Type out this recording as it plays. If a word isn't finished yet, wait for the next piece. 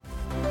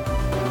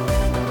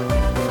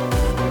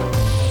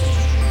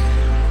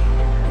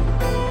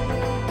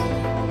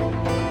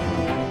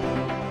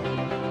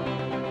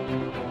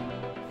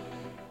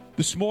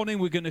This morning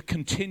we're going to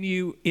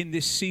continue in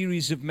this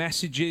series of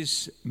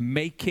messages,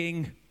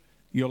 Making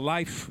Your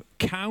Life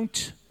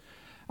Count.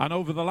 And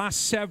over the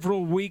last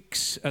several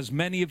weeks, as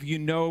many of you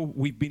know,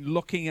 we've been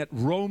looking at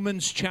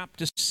Romans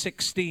chapter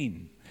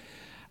 16.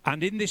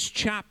 And in this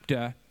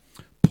chapter,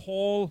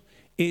 Paul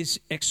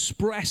is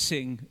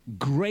expressing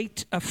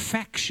great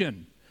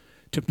affection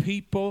to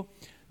people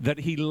that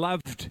he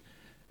loved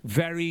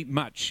very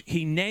much.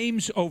 He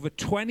names over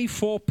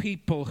 24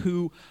 people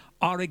who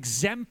are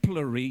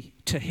exemplary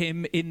to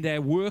him in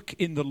their work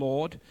in the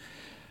Lord.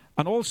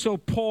 And also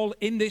Paul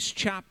in this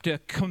chapter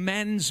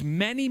commends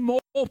many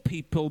more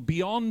people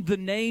beyond the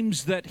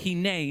names that he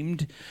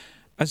named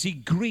as he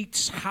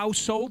greets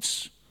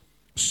households,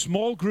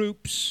 small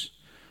groups,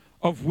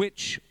 of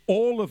which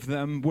all of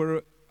them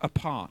were a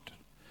part.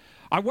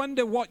 I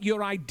wonder what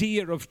your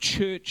idea of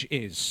church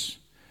is.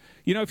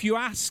 You know, if you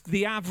ask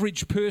the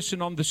average person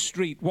on the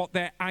street what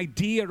their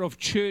idea of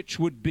church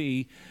would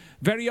be,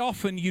 very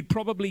often you'd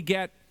probably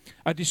get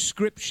a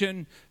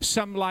description,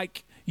 some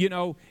like, you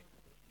know,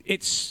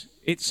 it's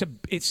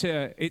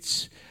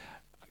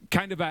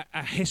kind of a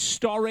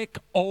historic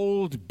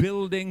old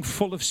building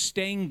full of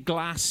stained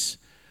glass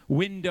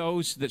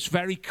windows that's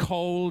very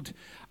cold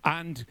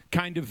and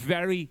kind of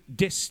very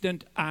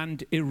distant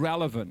and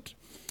irrelevant.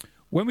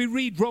 When we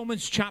read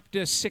Romans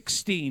chapter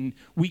 16,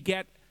 we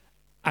get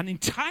an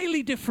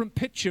entirely different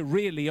picture,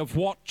 really, of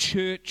what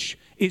church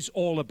is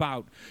all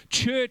about.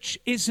 Church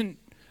isn't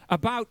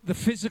about the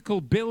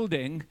physical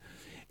building,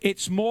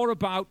 it's more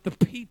about the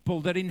people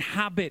that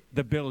inhabit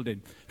the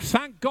building.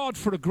 Thank God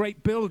for a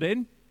great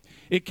building.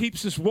 It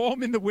keeps us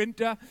warm in the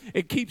winter.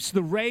 It keeps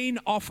the rain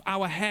off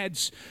our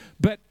heads.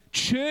 But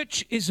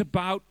church is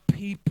about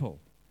people.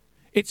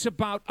 It's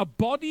about a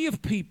body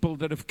of people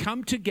that have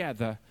come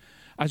together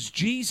as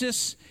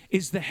Jesus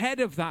is the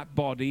head of that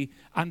body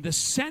and the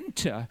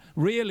center,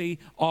 really,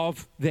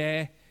 of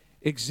their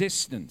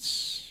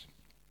existence.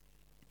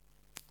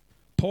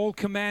 Paul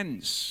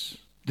commends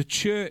the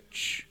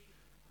church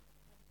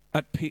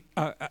at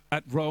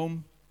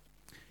Rome.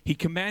 He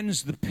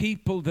commends the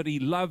people that he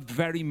loved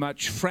very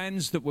much,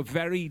 friends that were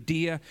very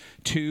dear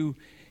to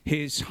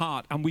his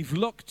heart. And we've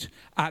looked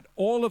at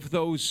all of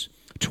those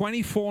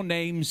 24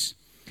 names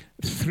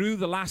through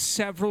the last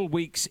several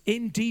weeks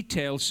in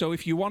detail. So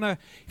if you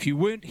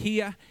weren't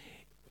here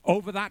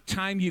over that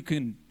time, you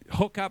can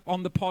hook up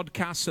on the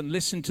podcast and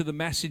listen to the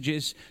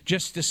messages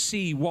just to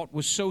see what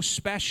was so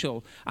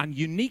special and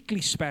uniquely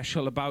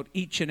special about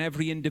each and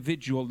every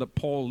individual that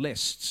Paul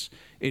lists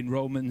in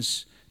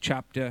Romans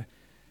chapter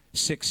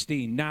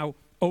 16. Now,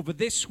 over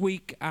this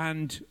week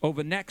and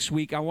over next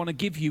week, I want to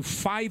give you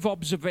 5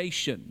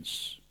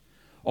 observations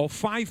or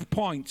 5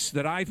 points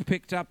that I've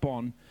picked up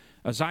on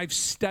as I've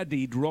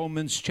studied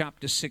Romans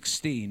chapter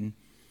 16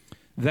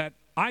 that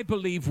I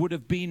believe would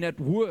have been at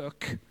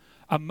work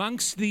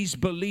amongst these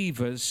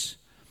believers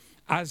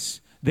as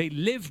they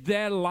lived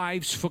their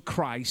lives for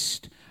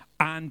Christ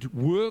and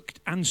worked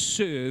and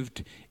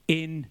served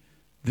in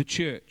the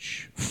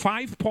church.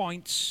 5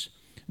 points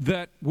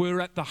that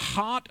were at the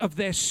heart of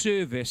their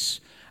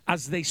service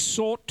as they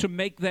sought to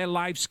make their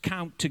lives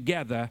count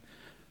together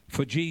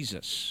for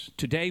Jesus.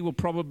 Today we'll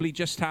probably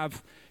just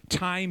have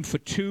time for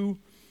 2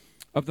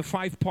 of the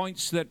 5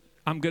 points that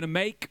I'm going to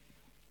make.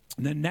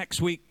 And then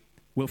next week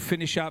we'll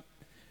finish up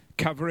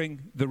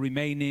covering the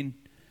remaining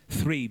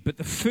 3. But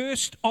the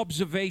first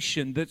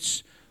observation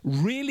that's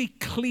really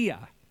clear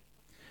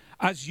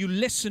as you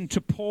listen to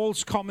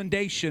Paul's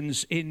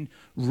commendations in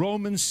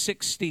Romans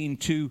 16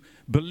 to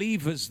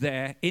believers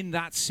there in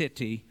that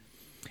city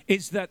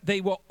is that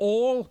they were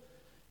all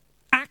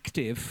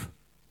active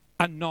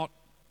and not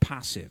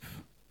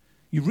passive.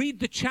 You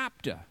read the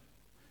chapter,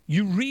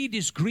 you read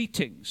his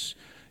greetings,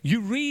 you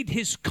read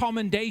his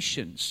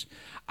commendations,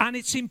 and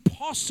it's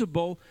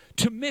impossible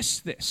to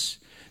miss this.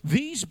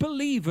 These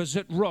believers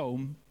at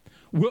Rome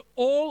were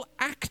all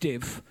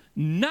active.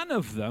 None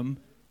of them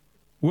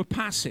were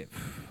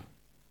passive.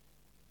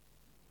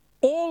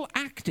 All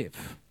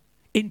active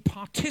in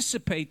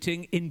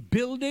participating in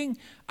building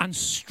and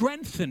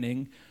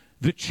strengthening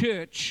the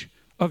church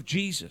of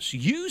Jesus,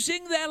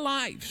 using their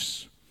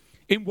lives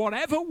in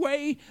whatever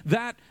way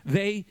that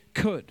they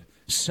could.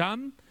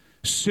 Some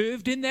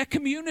served in their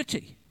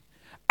community.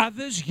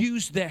 Others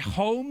used their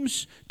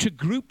homes to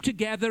group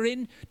together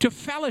in to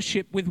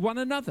fellowship with one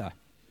another.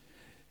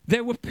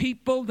 There were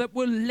people that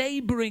were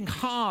laboring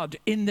hard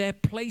in their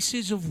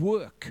places of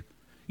work,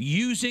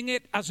 using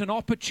it as an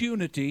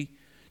opportunity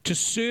to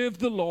serve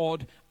the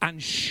Lord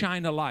and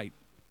shine a light.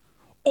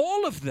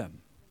 All of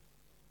them,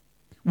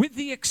 with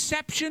the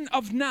exception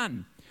of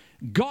none,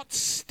 got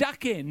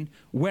stuck in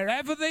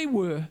wherever they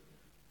were,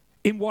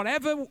 in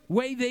whatever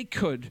way they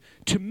could,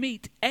 to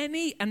meet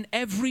any and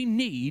every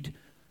need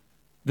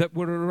that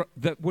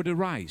would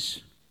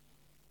arise.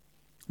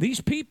 These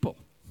people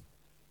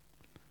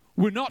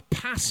were not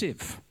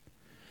passive.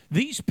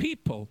 These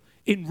people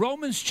in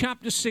Romans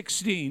chapter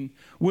 16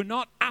 were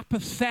not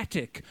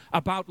apathetic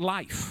about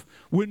life,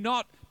 were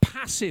not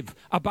passive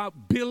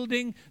about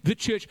building the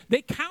church.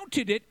 They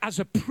counted it as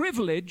a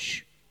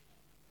privilege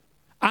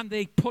And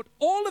they put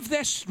all of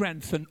their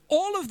strength and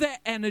all of their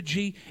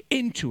energy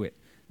into it.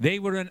 They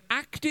were an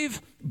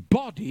active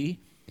body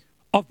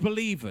of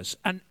believers,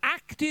 an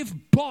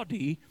active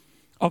body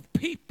of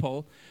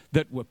people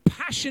that were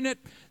passionate,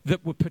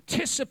 that were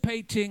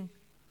participating,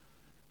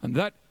 and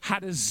that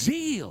had a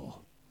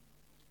zeal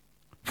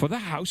for the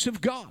house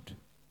of God.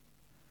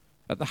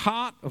 At the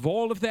heart of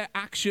all of their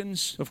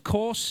actions, of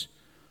course,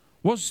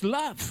 was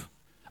love.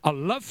 A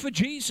love for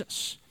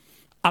Jesus,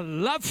 a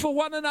love for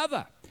one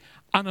another,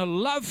 and a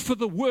love for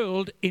the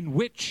world in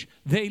which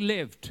they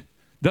lived,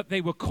 that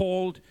they were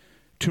called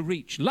to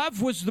reach.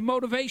 Love was the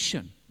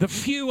motivation, the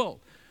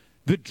fuel,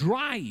 the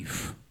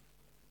drive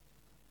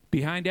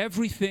behind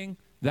everything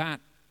that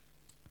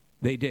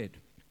they did.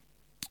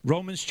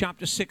 Romans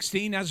chapter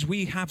 16, as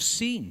we have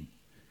seen,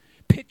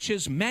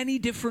 pictures many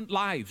different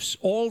lives,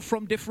 all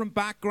from different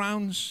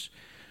backgrounds,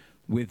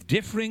 with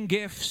differing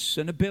gifts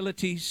and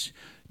abilities,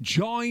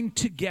 joined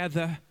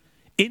together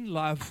in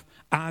love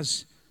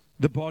as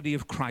the body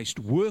of Christ,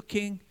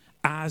 working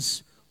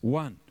as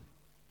one.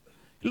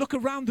 Look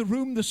around the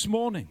room this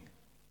morning.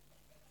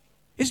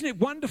 Isn't it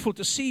wonderful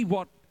to see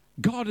what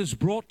God has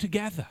brought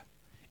together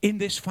in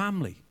this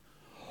family?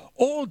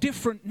 All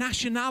different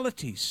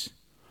nationalities,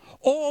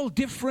 all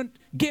different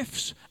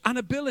gifts and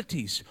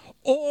abilities,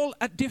 all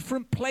at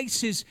different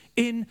places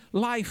in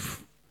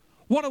life.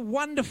 What a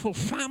wonderful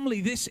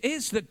family this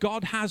is that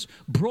God has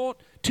brought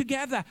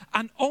together,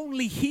 and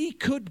only He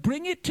could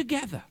bring it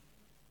together.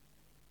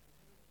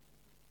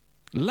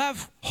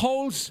 Love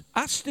holds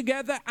us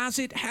together as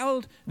it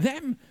held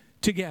them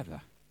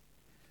together.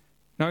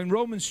 Now in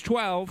Romans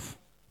 12,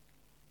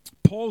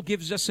 Paul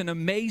gives us an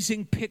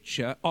amazing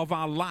picture of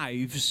our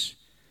lives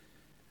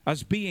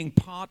as being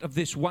part of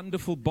this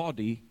wonderful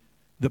body,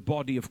 the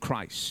body of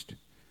Christ.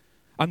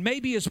 And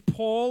maybe as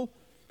Paul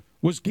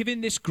was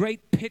given this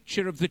great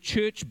picture of the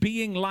church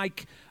being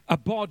like a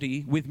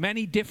body with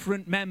many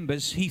different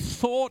members, he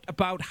thought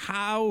about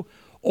how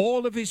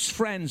all of his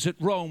friends at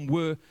Rome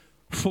were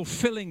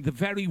fulfilling the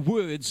very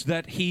words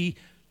that he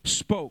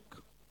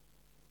spoke.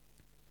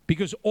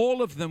 Because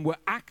all of them were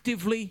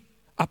actively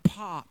a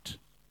part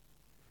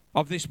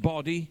of this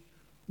body,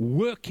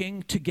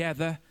 working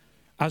together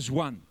as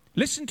one.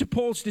 Listen to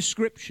Paul's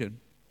description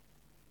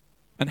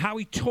and how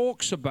he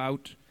talks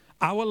about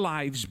our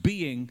lives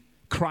being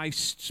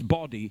Christ's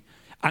body,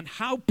 and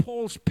how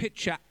Paul's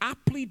picture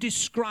aptly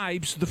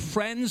describes the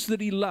friends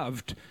that he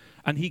loved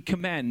and he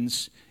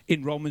commends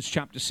in Romans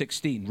chapter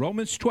 16.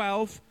 Romans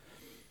 12,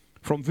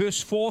 from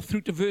verse 4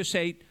 through to verse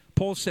 8,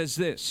 Paul says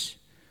this: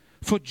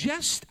 "For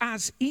just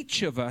as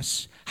each of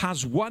us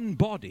has one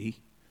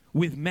body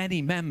with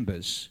many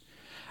members,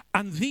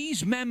 and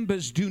these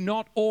members do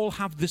not all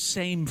have the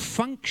same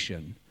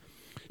function,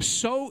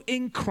 so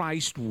in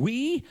Christ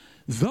we,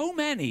 though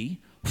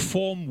many,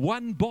 form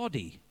one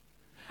body,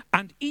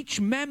 and each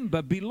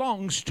member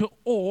belongs to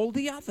all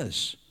the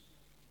others.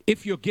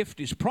 If your gift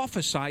is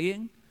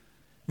prophesying,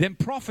 then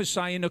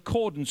prophesy in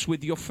accordance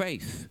with your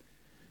faith.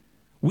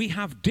 We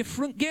have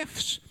different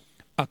gifts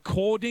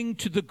according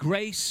to the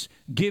grace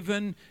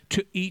given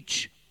to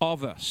each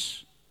of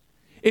us.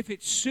 If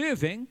it's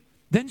serving,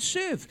 then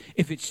serve.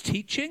 If it's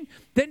teaching,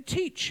 then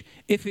teach.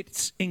 If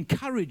it's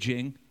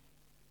encouraging,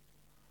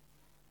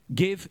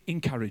 give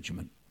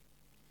encouragement.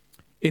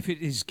 If it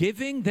is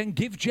giving, then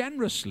give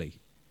generously.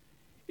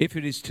 If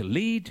it is to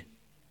lead,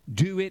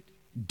 do it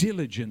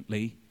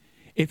diligently.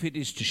 If it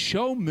is to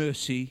show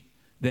mercy,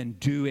 then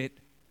do it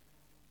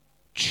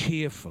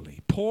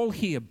cheerfully." Paul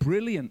here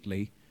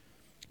brilliantly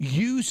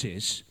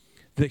uses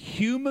the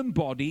human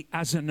body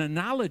as an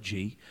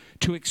analogy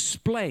to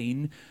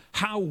explain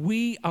how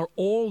we are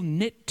all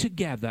knit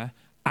together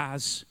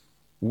as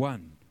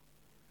one.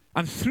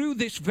 And through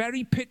this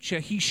very picture,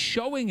 he's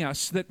showing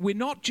us that we're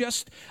not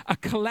just a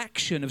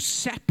collection of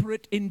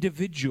separate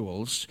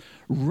individuals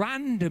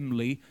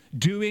randomly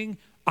doing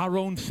our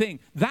own thing.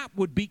 That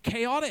would be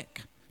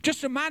chaotic.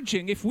 Just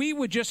imagine if we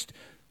were just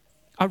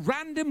a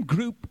random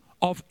group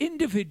of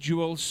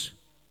individuals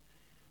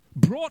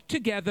brought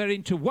together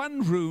into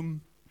one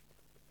room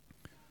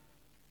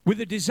with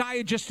a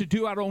desire just to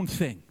do our own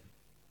thing.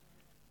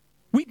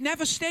 We'd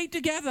never stay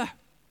together.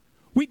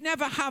 We'd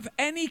never have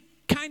any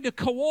kind of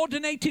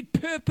coordinated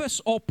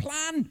purpose or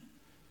plan.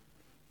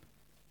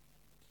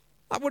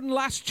 That wouldn't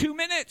last 2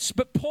 minutes.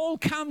 But Paul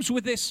comes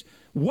with this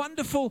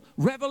wonderful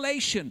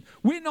revelation.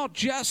 We're not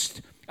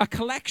just a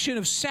collection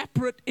of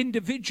separate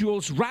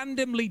individuals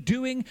randomly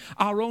doing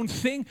our own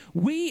thing.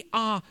 We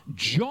are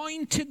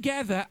joined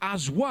together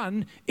as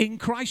one in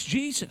Christ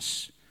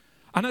Jesus.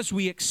 And as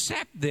we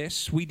accept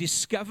this, we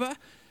discover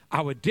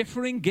our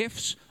differing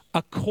gifts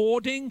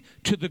according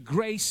to the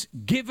grace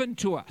given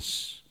to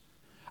us.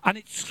 And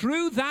it's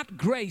through that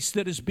grace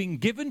that has been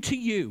given to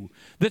you,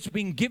 that's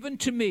been given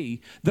to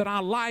me, that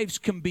our lives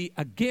can be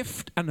a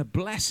gift and a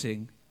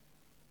blessing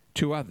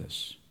to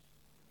others.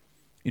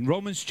 In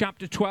Romans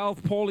chapter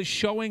 12, Paul is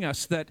showing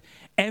us that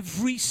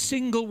every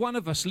single one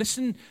of us,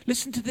 listen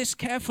to this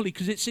carefully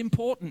because it's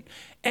important.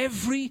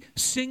 Every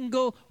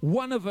single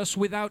one of us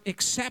without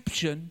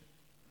exception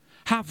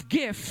have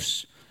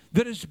gifts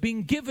that has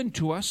been given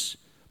to us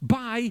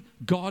by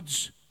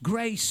God's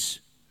grace.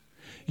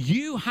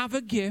 You have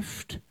a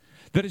gift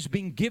that has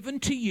been given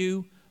to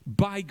you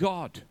by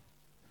God.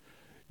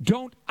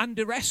 Don't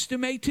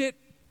underestimate it.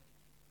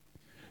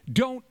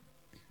 Don't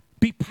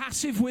be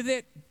passive with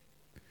it.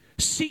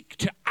 Seek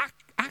to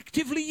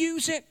actively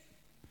use it.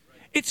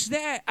 It's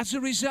there as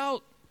a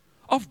result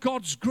of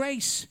God's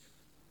grace,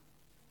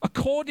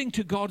 according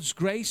to God's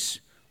grace,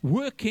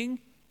 working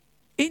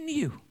in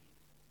you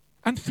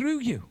and through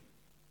you.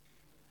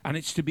 And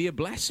it's to be a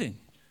blessing.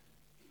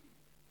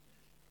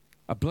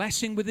 A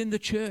blessing within the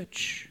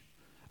church.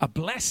 A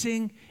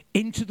blessing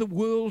into the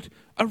world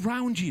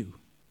around you.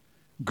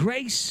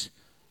 Grace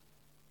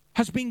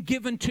has been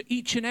given to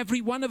each and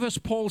every one of us,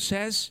 Paul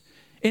says,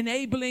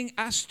 enabling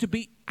us to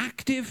be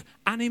active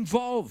and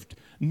involved,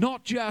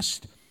 not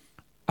just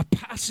a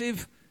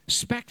passive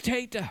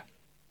spectator,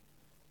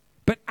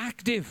 but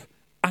active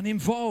and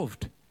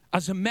involved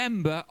as a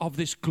member of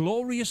this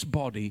glorious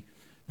body,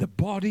 the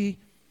body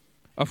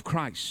of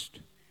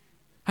Christ.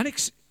 And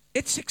it's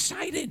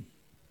exciting.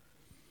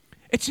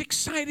 It's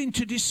exciting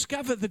to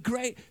discover the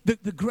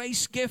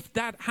grace gift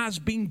that has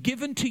been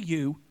given to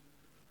you,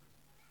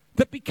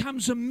 that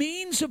becomes a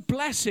means of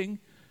blessing,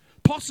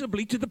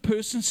 possibly to the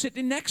person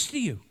sitting next to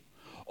you,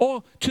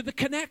 or to the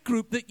connect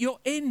group that you're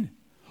in,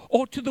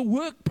 or to the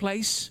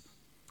workplace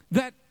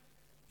that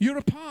you're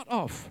a part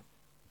of.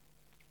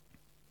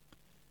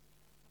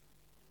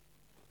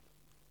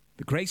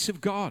 The grace of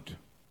God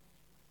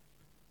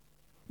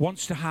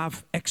wants to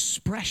have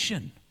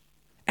expression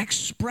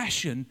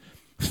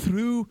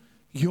through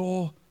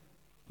your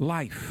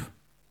life.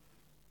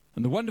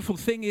 And the wonderful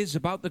thing is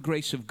about the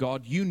grace of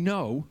God, you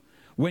know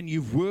when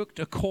you've worked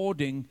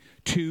according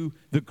to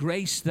the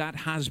grace that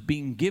has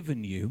been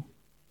given you,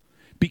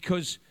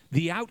 because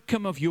the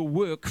outcome of your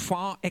work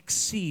far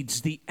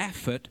exceeds the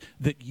effort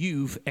that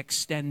you've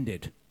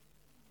extended.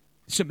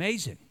 It's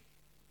amazing.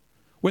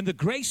 When the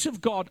grace of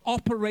God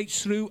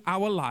operates through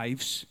our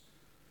lives,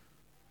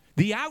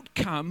 the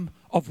outcome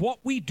of what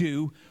we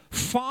do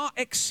far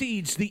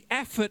exceeds the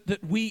effort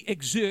that we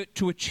exert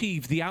to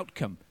achieve the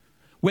outcome.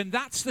 When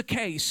that's the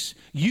case,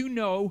 you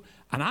know,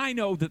 and I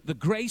know, that the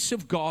grace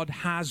of God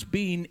has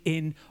been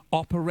in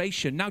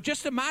operation. Now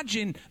just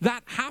imagine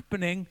that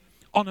happening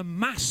on a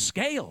mass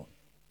scale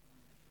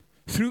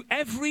through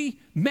every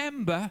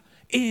member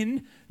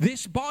in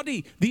this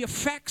body. The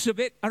effects of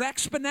it are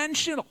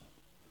exponential.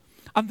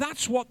 And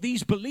that's what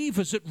these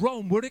believers at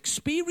Rome were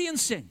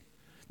experiencing.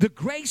 The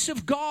grace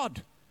of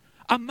God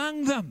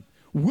among them,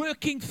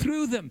 working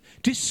through them,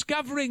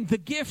 discovering the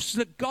gifts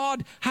that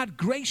God had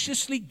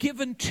graciously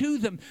given to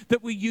them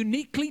that were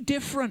uniquely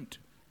different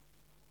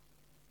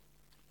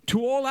to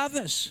all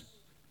others,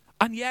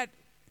 and yet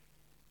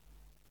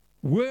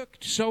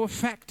worked so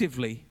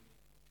effectively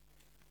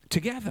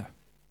together.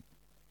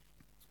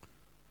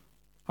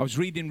 I was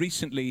reading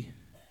recently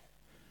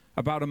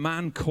about a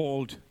man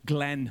called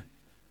Glenn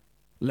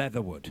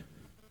Leatherwood.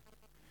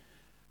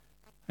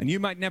 And you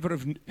might never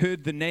have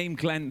heard the name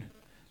Glenn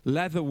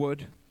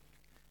Leatherwood,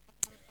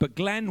 but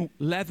Glenn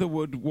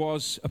Leatherwood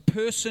was a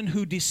person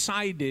who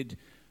decided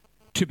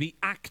to be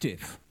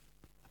active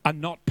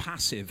and not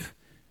passive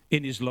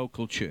in his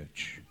local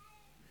church.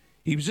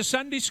 He was a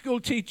Sunday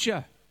school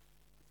teacher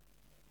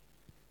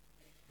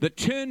that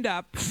turned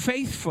up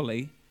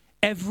faithfully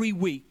every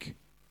week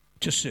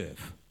to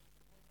serve.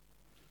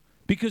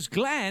 Because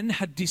Glenn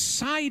had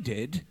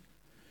decided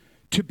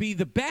to be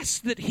the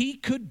best that he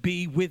could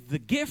be with the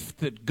gift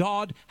that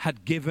God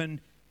had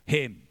given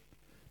him.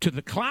 To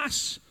the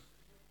class,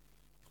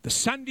 the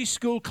Sunday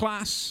school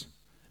class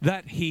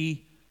that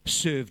he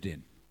served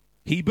in.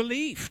 He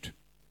believed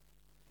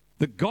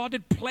that God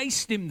had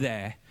placed him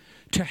there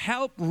to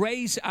help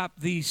raise up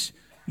these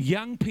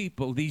young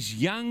people, these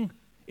young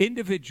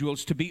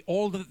individuals, to be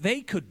all that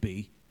they could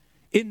be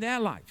in their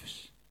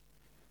lives.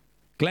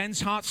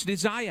 Glenn's heart's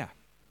desire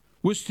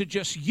was to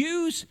just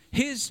use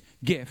his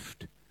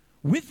gift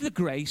with the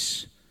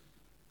grace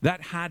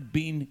that had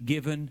been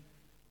given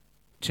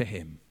to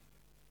him.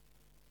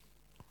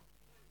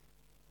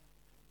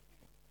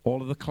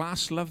 All of the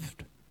class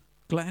loved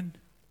Glenn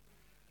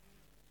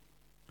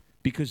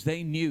because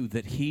they knew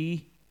that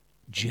he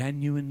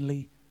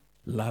genuinely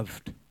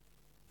loved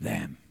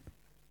them.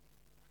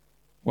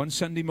 One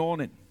Sunday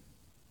morning,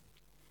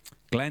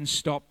 Glenn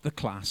stopped the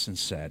class and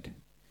said,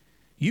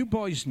 "You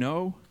boys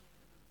know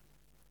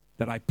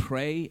that I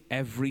pray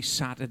every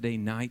Saturday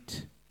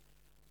night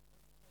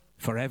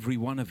for every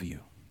one of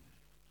you.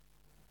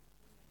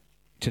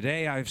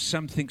 Today I have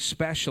something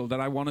special that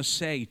I want to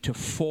say to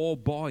 4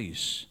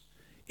 boys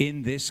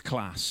in this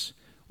class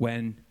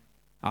when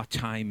our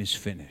time is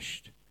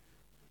finished."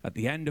 At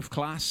the end of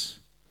class,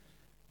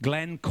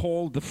 Glenn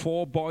called the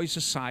 4 boys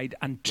aside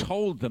and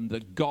told them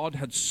that God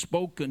had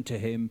spoken to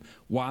him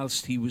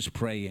whilst he was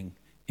praying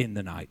in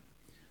the night.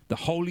 The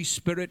Holy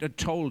Spirit had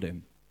told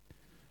him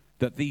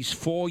that these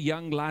 4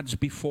 young lads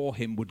before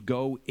him would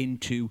go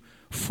into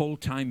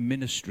full-time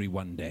ministry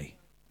one day.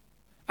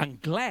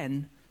 And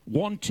Glenn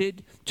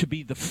wanted to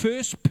be the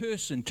first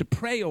person to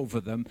pray over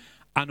them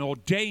and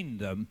ordained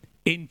them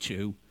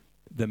into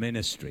the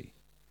ministry.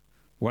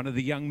 One of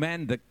the young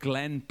men that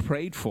Glenn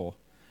prayed for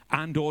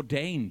and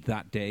ordained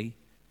that day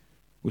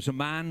was a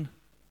man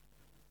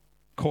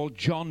called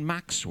John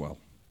Maxwell,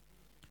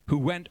 who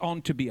went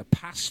on to be a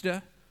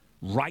pastor,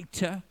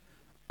 writer,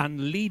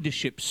 and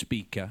leadership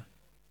speaker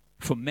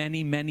for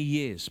many, many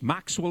years.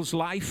 Maxwell's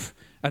life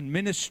and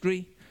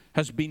ministry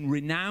has been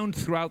renowned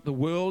throughout the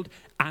world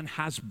and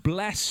has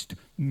blessed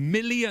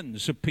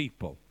millions of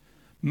people.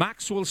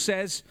 Maxwell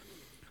says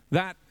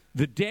that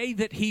the day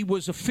that he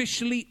was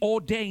officially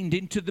ordained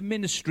into the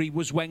ministry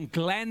was when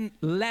Glenn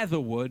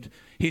Leatherwood,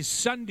 his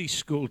Sunday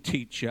school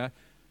teacher,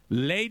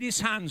 laid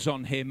his hands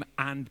on him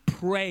and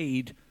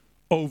prayed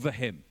over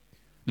him.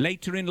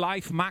 Later in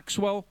life,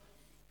 Maxwell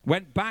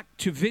went back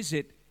to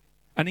visit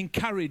and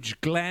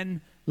encourage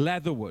Glenn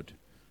Leatherwood.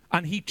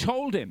 And he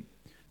told him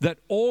that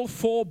all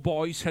 4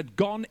 boys had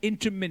gone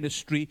into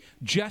ministry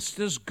just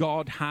as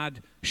God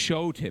had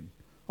showed him.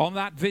 On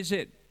that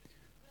visit,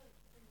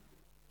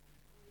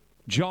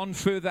 John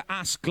further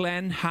asked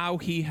Glenn how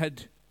he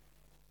had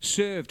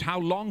served, how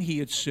long he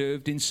had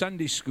served in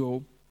Sunday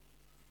school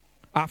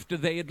after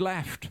they had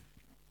left.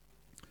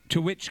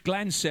 To which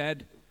Glenn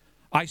said,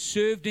 I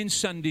served in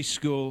Sunday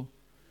school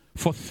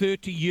for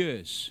 30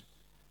 years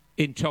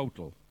in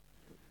total.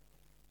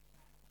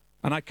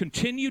 And I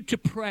continued to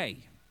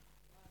pray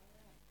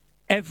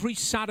every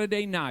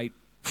Saturday night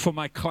for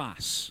my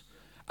class.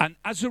 And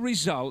as a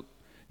result,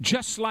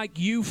 just like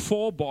you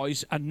 4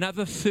 boys,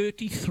 another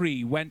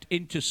 33 went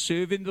into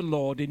serving the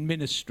Lord in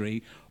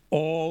ministry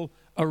all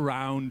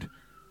around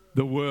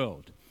the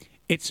world.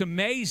 It's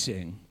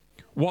amazing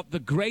what the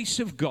grace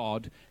of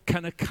God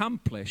can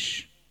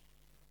accomplish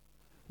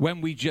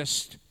when we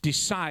just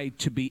decide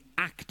to be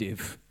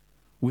active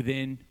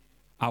within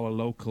our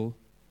local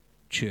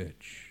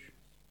church.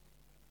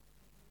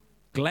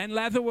 Glenn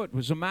Leatherwood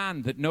was a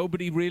man that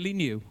nobody really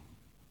knew,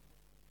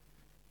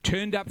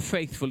 turned up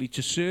faithfully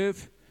to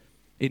serve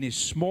in his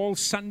small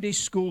Sunday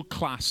school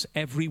class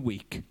every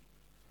week,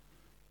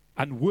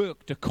 and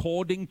worked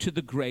according to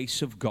the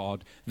grace of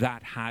God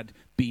that had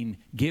been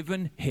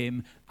given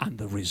him, and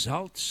the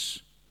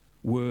results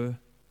were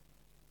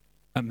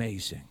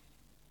amazing.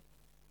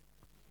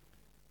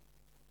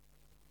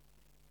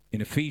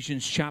 In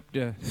Ephesians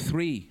chapter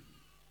 3,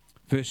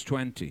 verse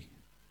 20,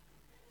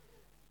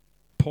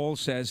 Paul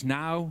says,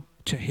 now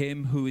to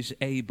him who is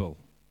able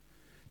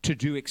to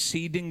do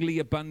exceedingly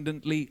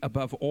abundantly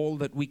above all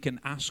that we can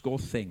ask or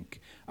think,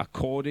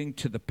 according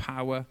to the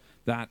power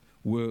that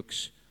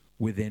works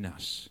within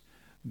us.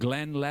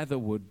 Glenn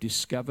Leatherwood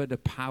discovered a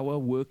power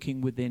working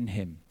within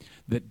him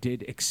that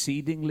did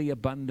exceedingly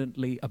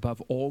abundantly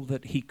above all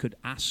that he could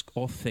ask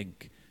or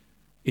think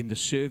in the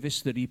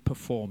service that he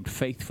performed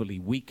faithfully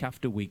week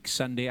after week,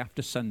 Sunday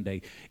after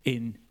Sunday,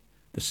 in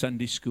the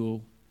Sunday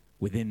school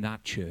within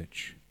that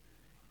church.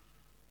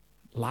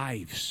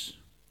 Lives,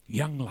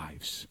 young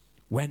lives,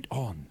 went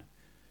on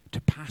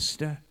to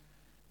pastor,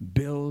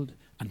 build,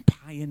 and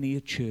pioneer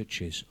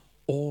churches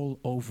all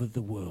over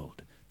the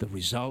world. The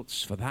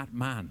results for that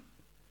man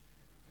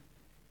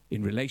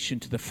in relation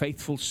to the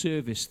faithful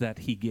service that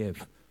he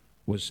gave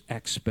was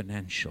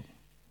exponential.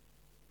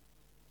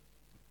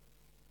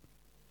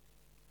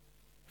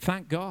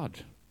 Thank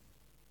God,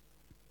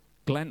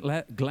 Glenn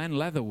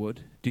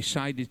Leatherwood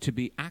decided to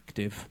be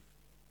active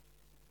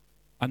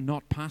and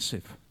not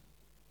passive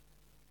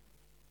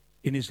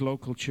in his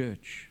local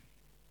church,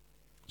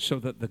 so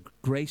that the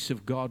grace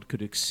of God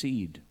could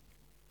exceed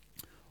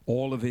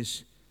all of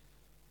his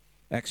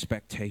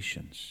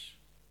expectations.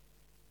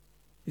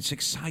 It's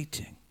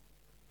exciting.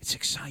 It's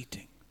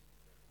exciting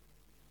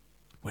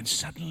when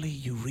suddenly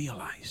you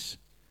realize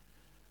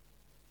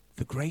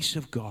the grace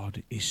of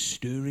God is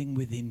stirring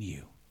within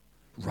you,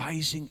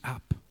 rising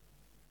up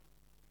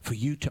for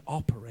you to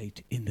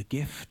operate in the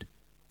gift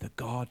that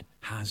God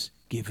has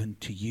given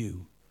to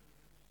you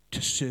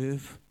to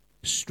serve,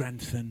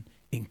 strengthen,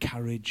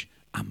 encourage,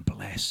 and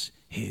bless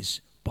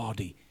his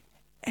body.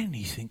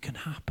 Anything can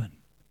happen.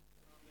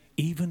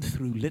 Even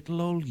through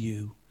little old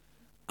you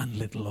and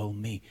little old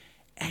me.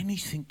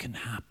 Anything can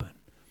happen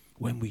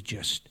when we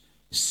just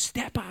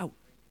step out,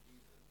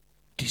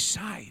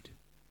 decide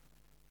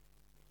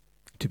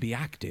to be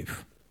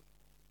active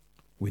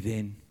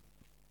within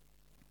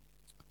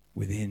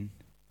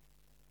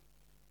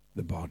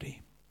the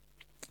body.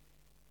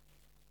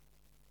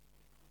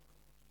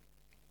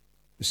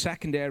 The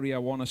second area I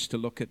want us to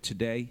look at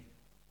today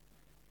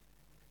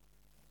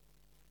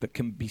that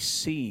can be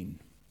seen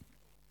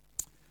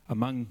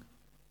among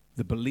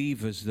the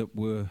believers that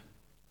were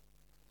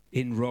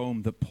in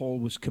Rome, that Paul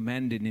was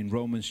commending in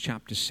Romans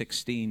chapter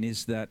 16,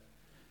 is that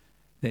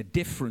their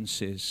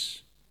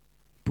differences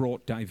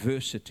brought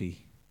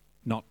diversity,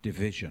 not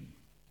division.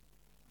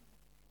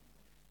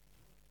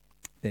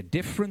 Their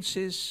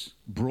differences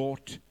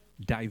brought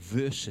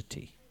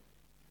diversity,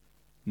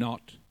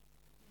 not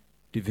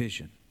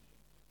division.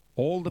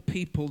 All the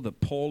people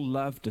that Paul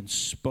loved and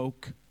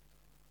spoke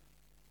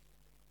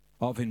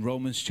of in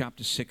Romans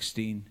chapter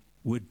 16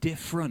 were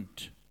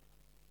different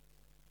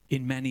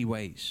in many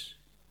ways.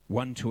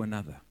 one to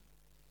another.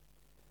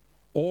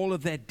 All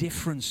of their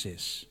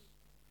differences,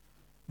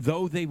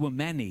 though they were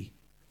many,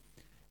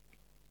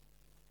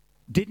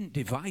 didn't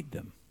divide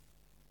them.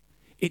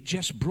 It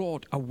just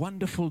brought a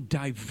wonderful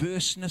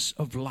diverseness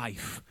of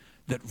life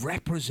that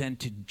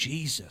represented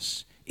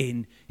Jesus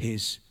in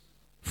his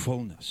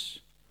fullness.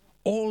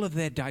 All of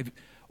their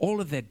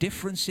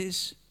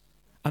differences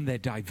and their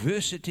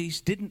diversities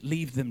didn't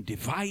leave them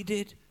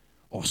divided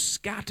or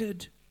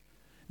scattered.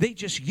 They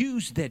just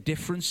used their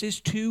differences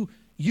to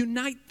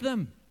unite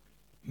them,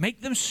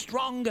 make them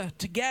stronger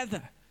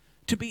together,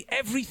 to be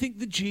everything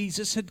that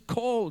Jesus had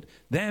called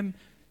them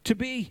to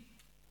be.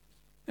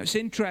 It's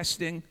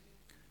interesting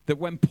that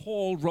when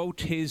Paul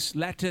wrote his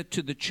letter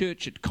to the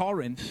church at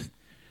Corinth,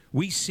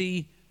 we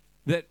see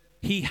that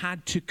he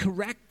had to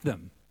correct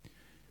them,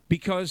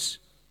 because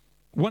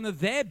one of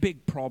their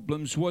big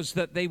problems was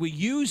that they were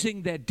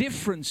using their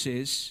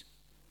differences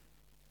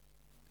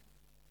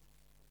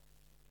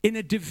in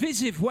a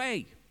divisive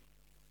way.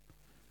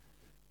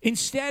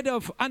 Instead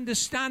of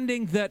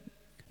understanding that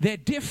their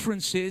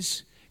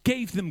differences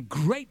gave them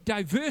great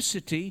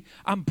diversity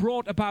and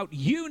brought about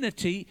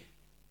unity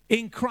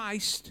in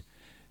Christ,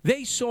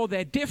 they saw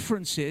their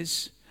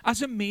differences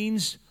as a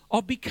means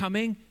of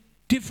becoming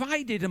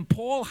divided. And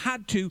Paul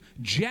had to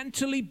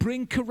gently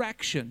bring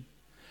correction.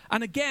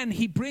 And again,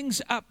 he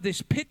brings up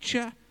this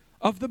picture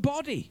of the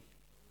body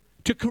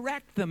to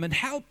correct them and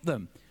help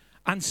them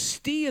and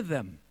steer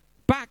them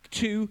back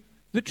to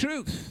the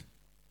truth.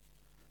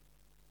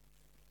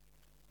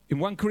 In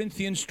 1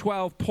 Corinthians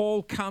 12,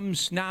 Paul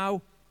comes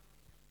now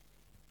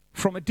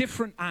from a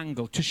different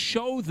angle to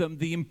show them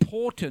the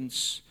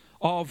importance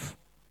of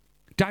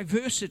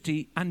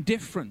diversity and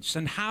difference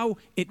and how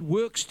it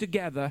works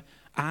together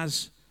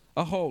as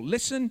a whole.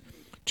 Listen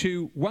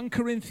to 1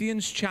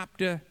 Corinthians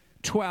chapter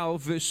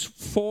 12, verse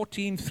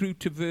 14 through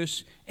to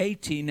verse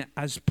 18,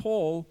 as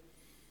Paul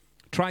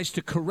tries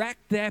to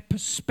correct their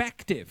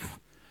perspective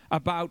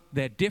about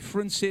their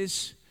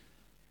differences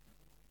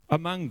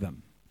among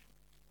them.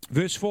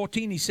 Verse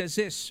 14, he says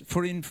this: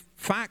 "For in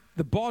fact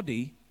the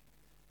body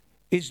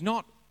is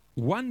not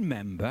one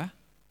member,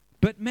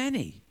 but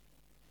many.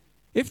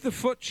 If the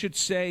foot should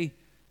say,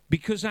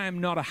 'Because I am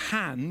not a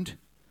hand,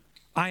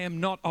 I am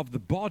not of the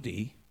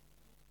body,'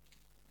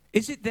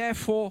 is it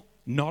therefore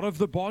not of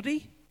the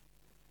body?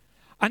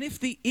 And if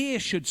the ear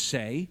should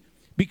say,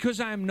 'Because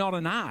I am not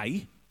an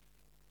eye,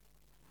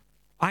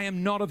 I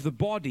am not of the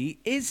body,'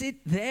 is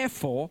it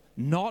therefore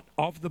not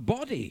of the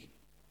body?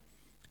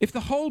 If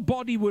the whole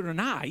body were an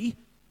eye,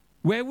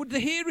 where would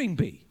the hearing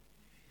be?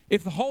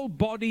 If the whole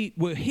body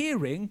were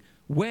hearing,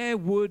 where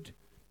would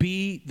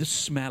be the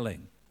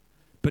smelling?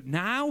 But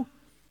now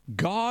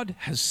God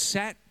has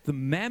set the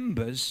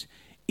members,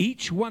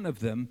 each one of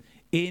them,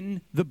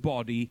 in the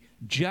body,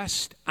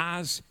 just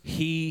as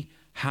he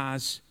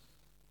has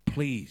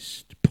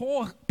pleased."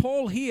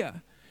 Paul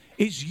here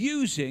is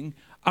using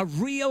a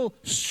real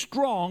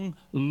strong,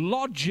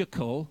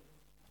 logical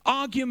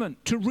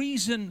argument to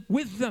reason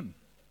with them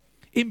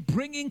in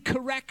bringing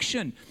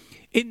correction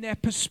in their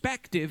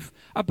perspective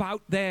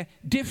about their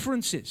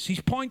differences.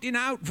 He's pointing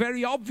out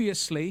very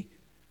obviously,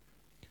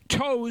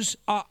 toes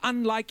are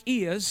unlike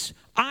ears,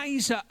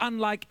 eyes are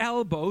unlike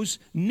elbows,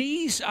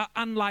 knees are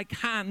unlike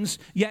hands,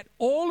 yet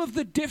all of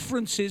the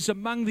differences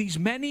among these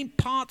many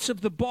parts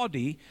of the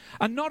body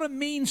are not a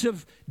means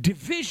of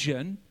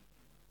division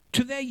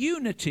to their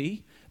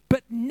unity,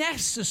 but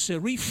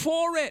necessary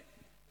for it.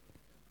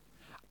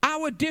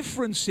 Our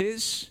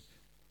differences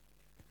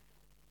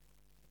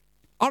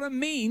are a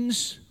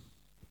means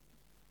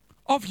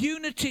of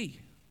unity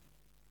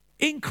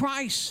in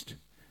Christ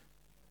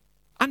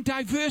and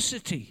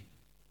diversity.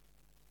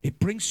 It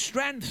brings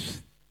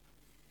strength,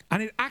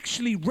 and it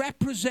actually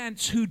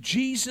represents who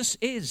Jesus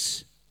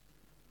is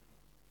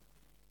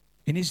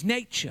in his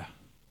nature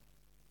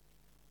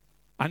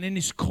and in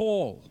his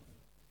call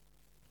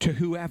to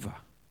whoever.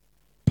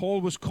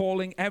 Paul was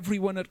calling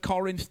everyone at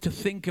Corinth to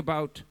think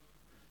about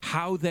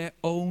how their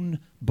own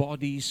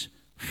bodies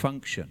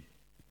function,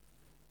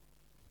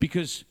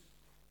 because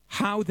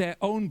how their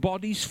own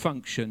bodies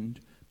functioned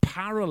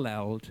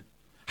paralleled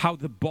how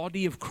the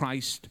body of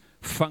Christ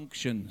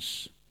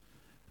functions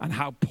and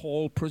how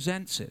Paul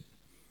presents it.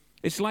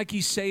 It's like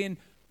he's saying,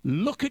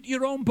 look at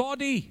your own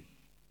body.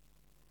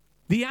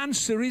 The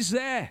answer is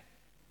there.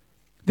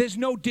 There's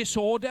no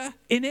disorder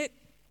in it.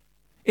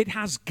 It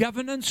has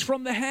governance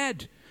from the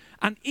head.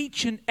 And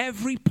each and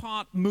every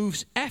part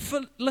moves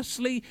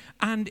effortlessly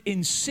and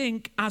in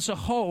sync as a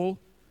whole.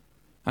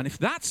 And if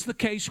that's the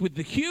case with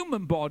the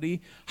human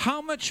body,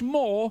 how much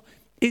more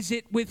is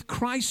it with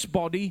Christ's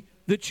body,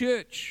 the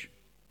church?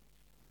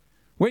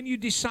 When you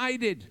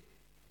decided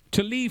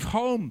to leave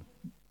home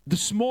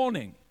this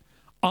morning,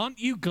 aren't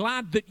you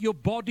glad that your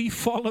body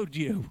followed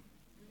you?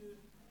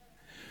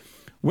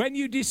 When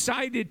you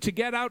decided to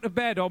get out of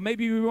bed, or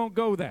maybe we won't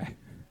go there.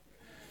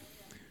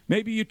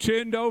 Maybe you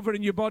turned over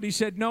and your body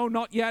said, no,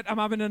 not yet, I'm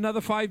having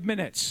another 5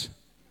 minutes.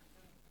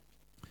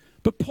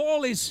 But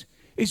Paul is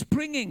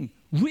bringing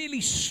really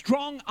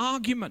strong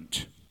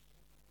argument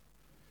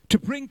to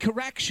bring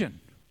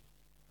correction,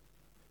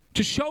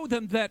 to show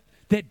them that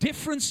their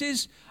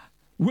differences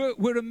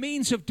were a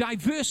means of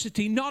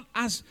diversity, not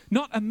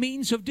a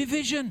means of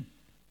division.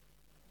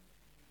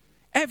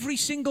 Every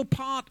single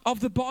part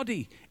of the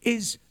body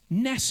is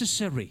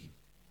necessary.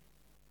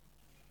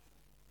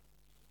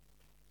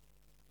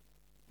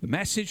 The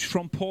message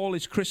from Paul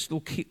is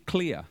crystal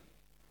clear.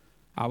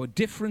 Our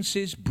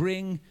differences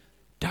bring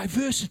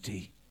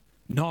diversity,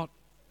 not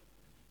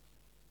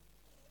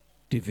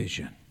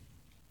division.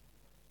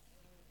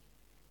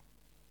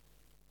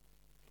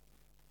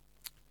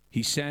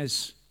 He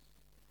says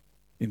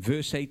in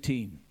verse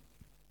 18,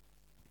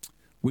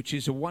 which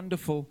is a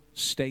wonderful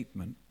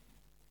statement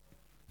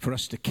for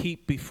us to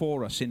keep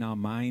before us in our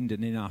mind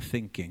and in our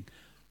thinking,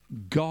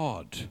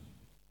 God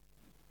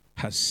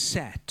has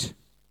set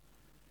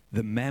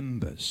the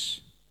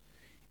members,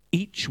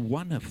 each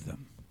one of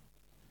them,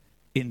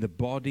 in the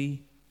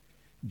body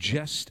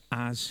just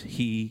as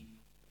he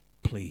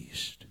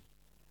pleased.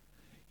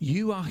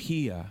 You are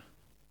here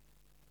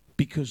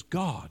because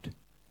God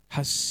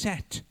has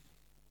set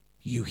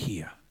you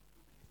here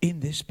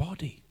in this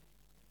body.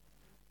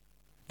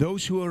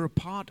 Those who are a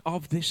part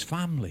of this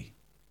family,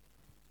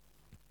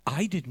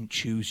 I didn't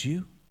choose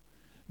you.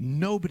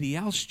 Nobody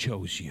else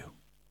chose you.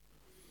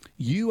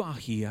 You are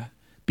here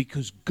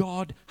because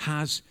God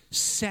has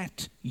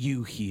set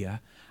you here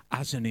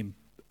as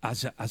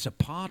a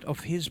part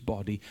of his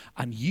body,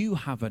 and you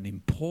have an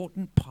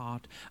important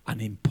part, an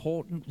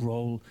important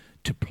role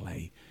to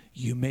play.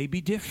 You may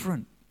be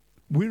different.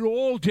 We're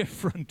all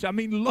different. I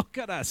mean, look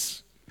at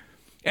us.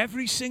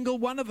 Every single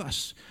one of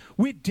us.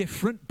 We're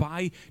different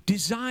by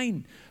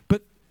design.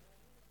 But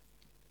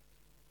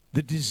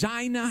the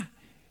designer,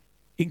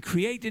 in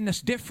creating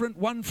us different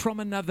one from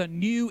another,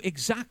 knew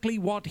exactly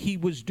what he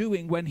was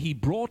doing when he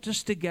brought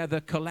us together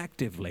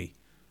collectively.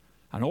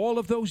 And all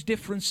of those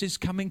differences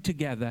coming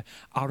together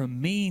are a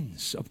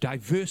means of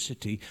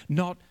diversity,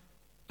 not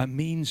a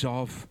means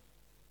of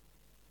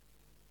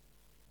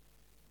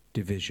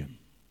division.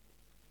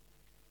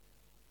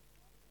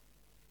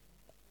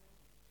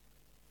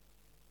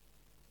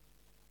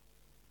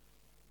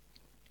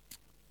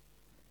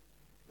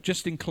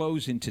 Just in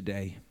closing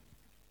today,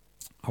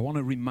 I want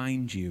to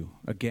remind you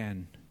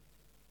again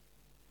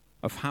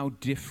of how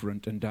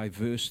different and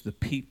diverse the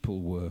people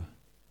were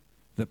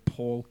that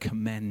Paul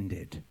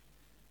commended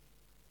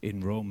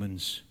in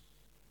Romans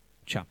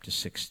chapter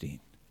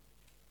 16.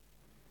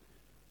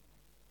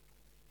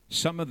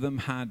 Some of them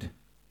had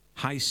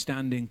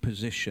high-standing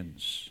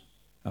positions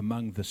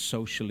among the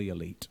socially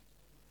elite.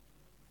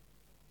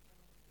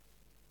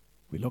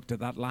 We looked at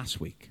that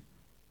last week.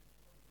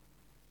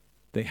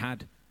 They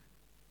had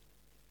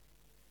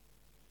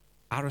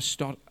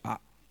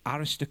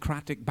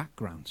aristocratic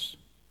backgrounds,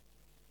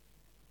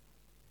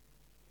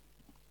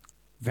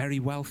 very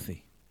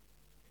wealthy,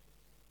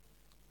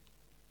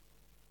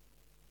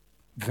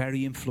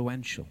 very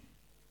influential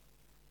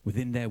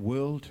within their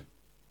world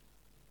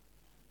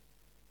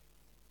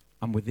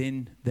and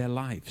within their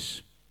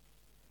lives.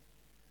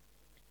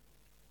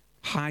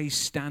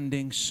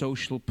 High-standing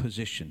social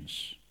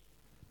positions.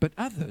 But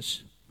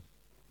others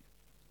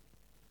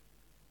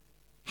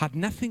had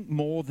nothing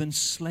more than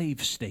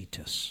slave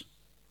status.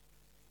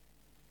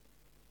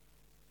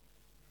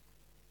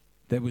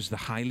 There was the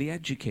highly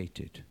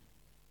educated,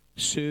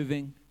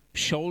 serving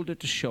shoulder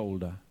to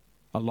shoulder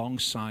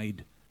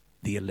alongside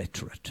the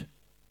illiterate.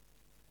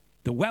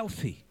 The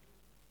wealthy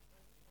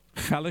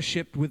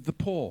fellowshiped with the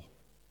poor.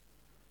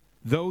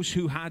 Those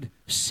who had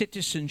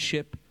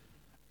citizenship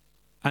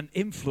and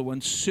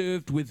influence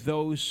served with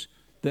those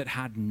that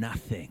had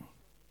nothing.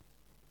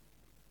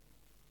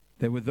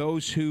 There were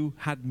those who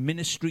had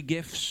ministry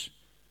gifts,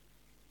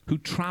 who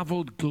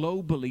traveled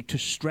globally to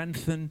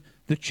strengthen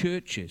the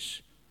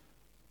churches.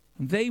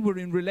 They were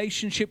in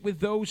relationship with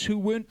those who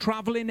weren't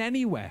traveling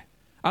anywhere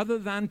other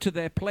than to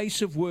their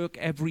place of work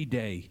every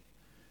day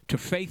to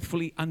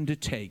faithfully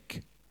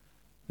undertake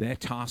their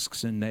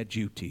tasks and their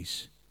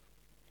duties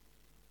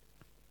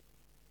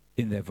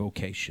in their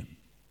vocation.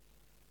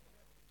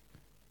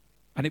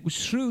 And it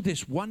was through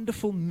this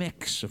wonderful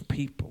mix of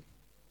people,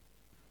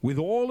 with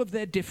all of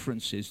their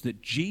differences,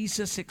 that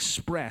Jesus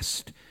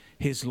expressed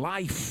his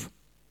life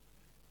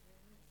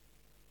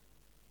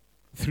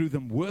through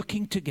them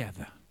working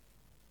together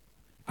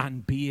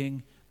and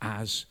being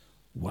as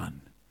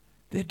one.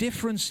 Their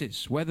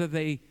differences, whether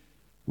they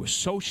were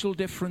social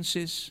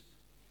differences,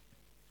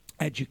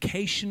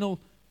 educational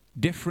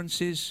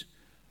differences,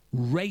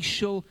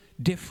 racial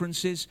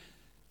differences,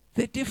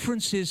 their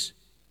differences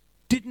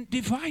didn't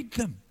divide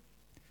them.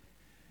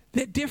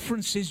 Their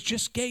differences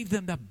just gave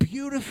them the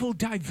beautiful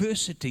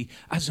diversity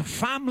as a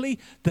family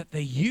that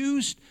they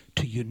used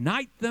to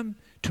unite them,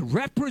 to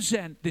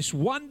represent this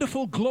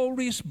wonderful,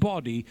 glorious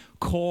body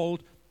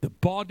called the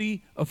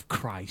body of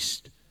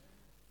Christ,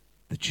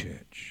 the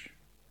church.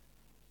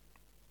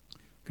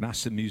 I'm going to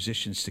ask the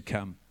musicians to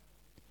come,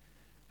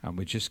 and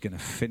we're just going to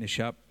finish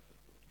up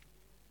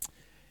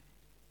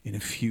in a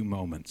few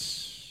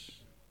moments.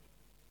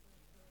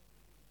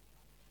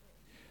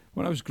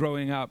 When I was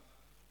growing up,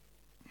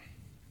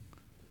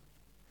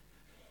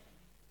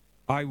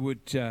 I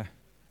would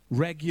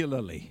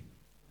regularly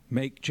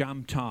make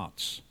jam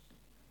tarts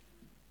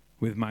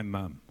with my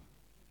mum.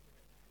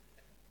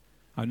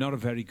 I'm not a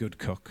very good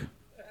cook.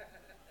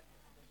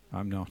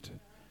 I'm not.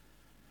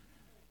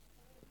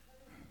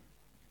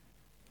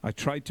 I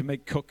tried to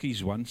make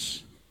cookies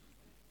once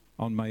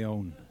on my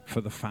own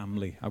for the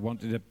family. I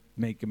wanted to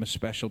make them a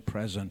special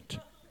present.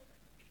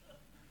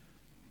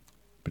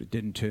 But it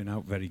didn't turn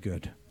out very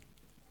good.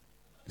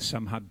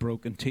 Some had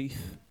broken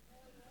teeth.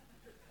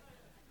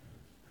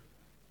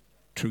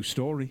 True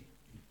story.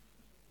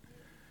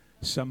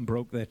 Some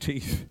broke their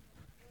teeth.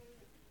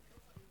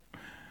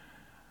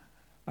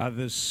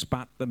 Others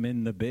spat them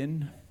in the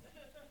bin.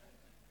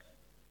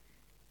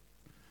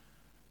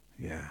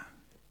 Yeah.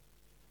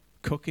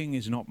 Cooking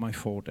is not my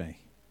forte.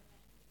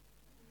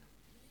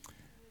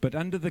 But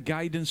under the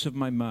guidance of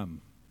my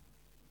mum,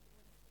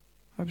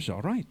 I was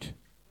all right.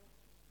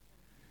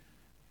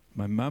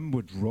 My mum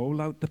would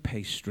roll out the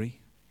pastry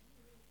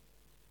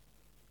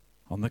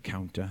on the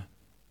counter,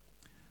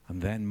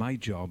 and then my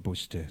job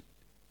was to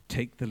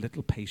take the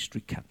little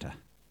pastry cutter.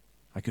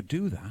 I could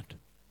do that.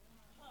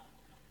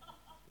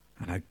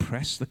 And I'd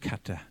press the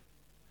cutter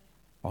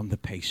on the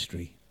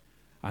pastry,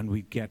 and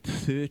we'd get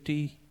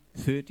 30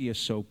 or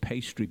so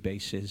pastry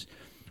bases.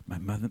 My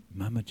mum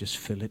would just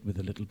fill it with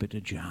a little bit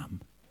of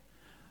jam,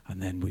 and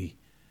then we'd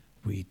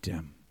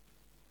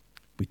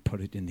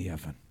put it in the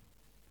oven.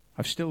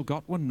 I've still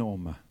got one,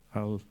 Norma.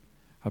 I'll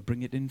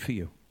bring it in for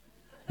you.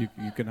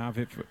 You can have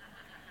it. You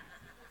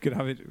can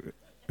have it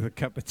with a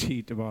cup of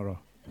tea tomorrow.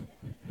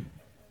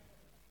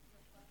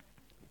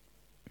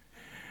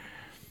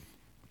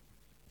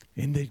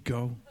 In they'd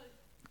go,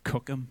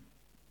 cook them,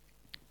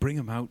 bring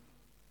them out,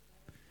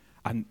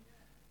 and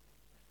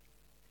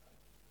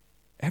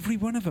every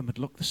one of them would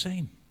look the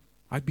same.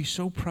 I'd be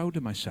so proud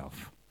of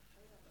myself.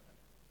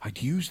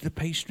 I'd use the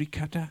pastry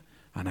cutter,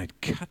 and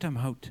I'd cut them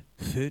out,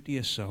 30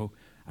 or so,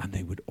 and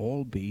they would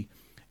all be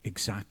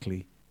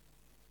exactly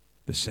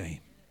the same.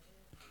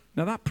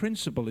 Now that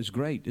principle is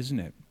great, isn't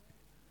it?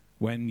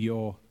 When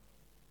you're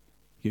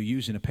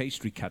using a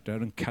pastry cutter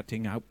and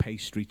cutting out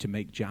pastry to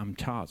make jam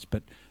tarts.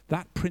 But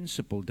that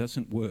principle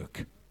doesn't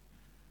work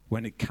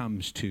when it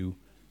comes to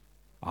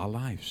our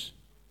lives.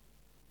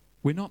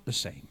 We're not the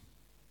same.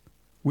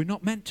 We're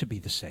not meant to be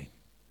the same.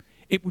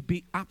 It would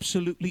be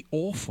absolutely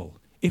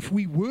awful if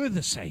we were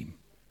the same.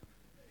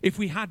 If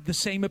we had the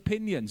same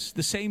opinions,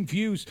 the same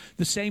views,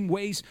 the same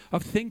ways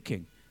of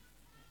thinking.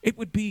 It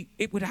would be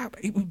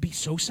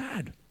so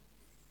sad.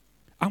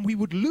 And we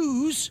would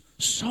lose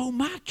so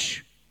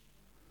much.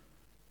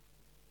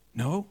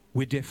 No,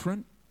 we're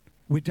different,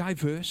 we're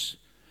diverse,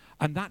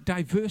 and that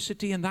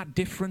diversity and that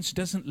difference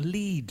doesn't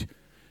lead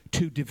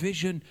to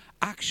division.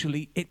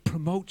 Actually, it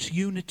promotes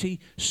unity,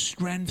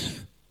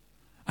 strength,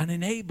 and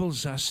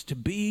enables us to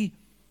be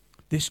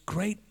this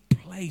great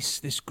place,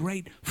 this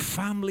great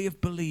family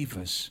of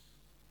believers,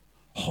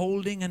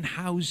 holding and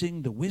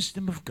housing the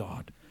wisdom of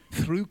God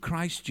through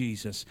Christ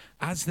Jesus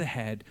as the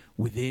head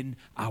within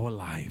our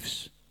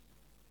lives.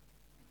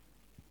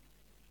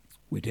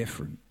 We're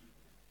different.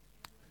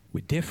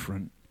 We're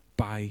different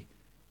by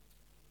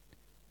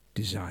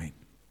design.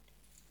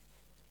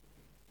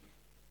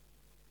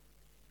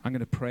 I'm going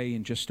to pray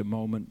in just a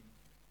moment.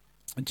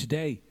 And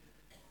today,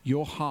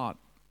 your heart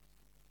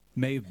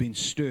may have been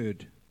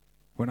stirred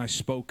when I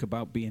spoke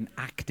about being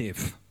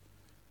active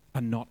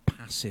and not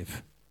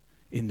passive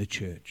in the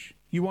church.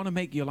 You want to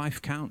make your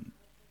life count.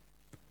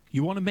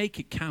 You want to make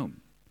it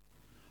count.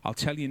 I'll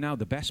tell you now,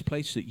 the best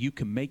place that you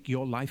can make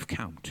your life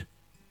count,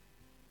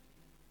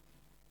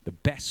 the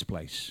best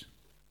place,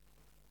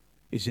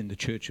 is in the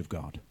church of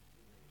God.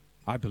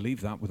 I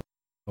believe that with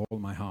all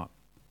my heart.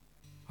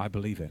 I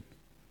believe it.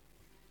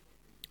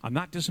 And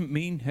that doesn't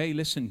mean, hey,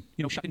 listen,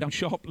 shutting down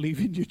shop,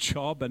 leaving your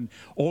job and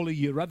all of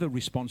your other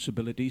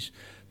responsibilities.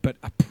 But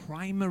a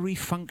primary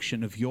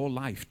function of your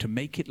life to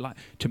make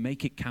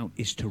it count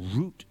is to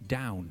root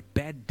down,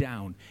 bed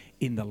down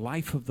in the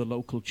life of the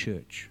local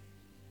church.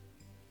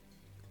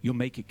 You'll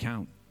make it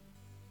count.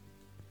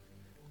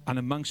 And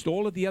amongst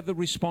all of the other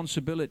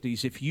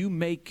responsibilities, if you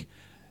make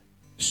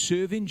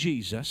serving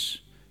Jesus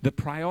the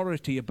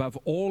priority above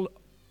all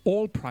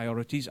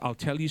priorities, I'll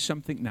tell you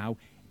something now,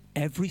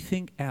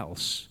 everything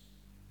else,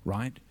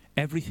 right?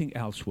 Everything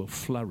else will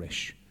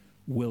flourish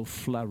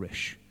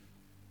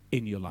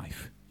in your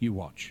life. You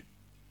watch.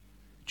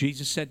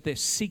 Jesus said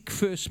this, seek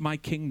first my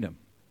kingdom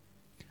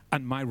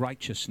and my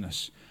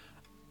righteousness.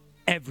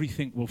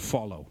 Everything will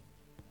follow.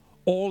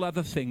 All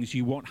other things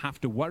you won't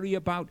have to worry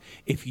about.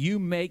 If you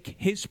make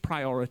his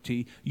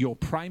priority your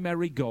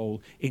primary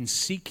goal in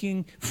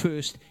seeking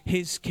first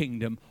his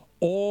kingdom,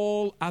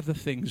 all other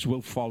things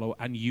will follow,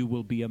 and you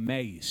will be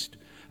amazed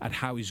at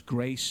how his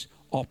grace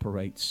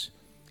operates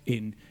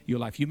in your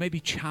life. You may be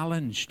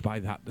challenged by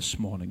that this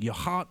morning. Your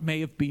heart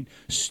may have been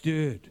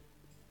stirred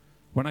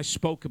when I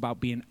spoke about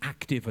being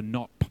active and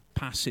not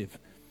passive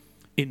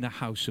in the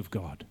house of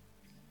God.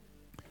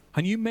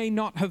 And you may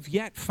not have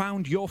yet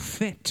found your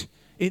fit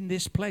in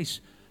this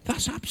place.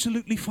 That's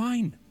absolutely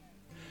fine.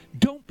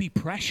 Don't be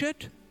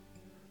pressured.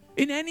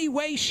 in any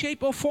way,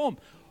 shape, or form.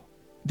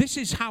 This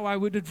is how I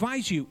would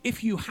advise you.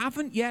 If you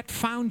haven't yet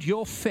found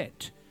your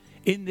fit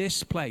in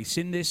this place,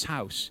 in this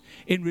house,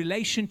 in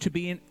relation to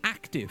being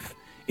active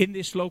in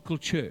this local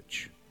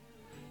church,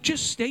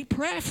 just stay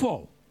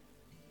prayerful.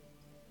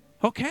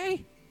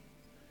 Okay?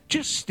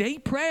 Just stay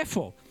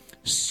prayerful.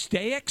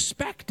 Stay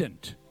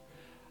expectant.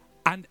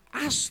 And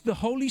ask the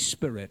Holy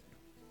Spirit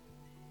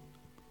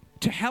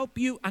to help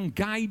you and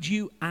guide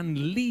you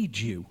and lead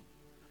you.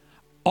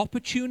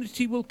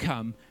 Opportunity will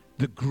come.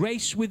 The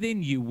grace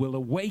within you will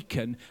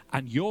awaken,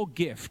 and your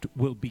gift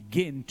will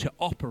begin to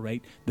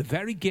operate, the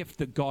very gift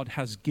that God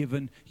has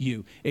given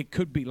you. It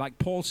could be, like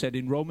Paul said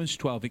in Romans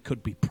 12, it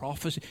could be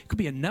prophecy. It could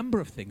be a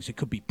number of things. It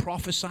could be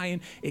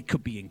prophesying. It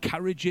could be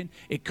encouraging.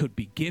 It could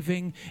be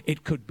giving.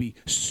 It could be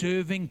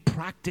serving,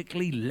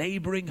 practically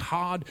laboring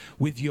hard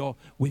with your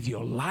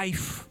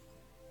life.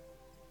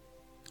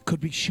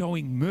 Could be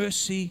showing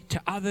mercy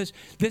to others.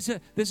 There's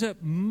a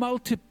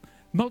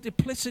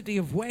multiplicity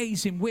of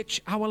ways in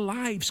which our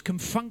lives can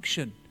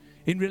function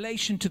in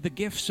relation to the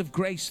gifts of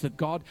grace that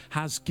God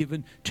has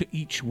given to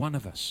each one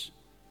of us.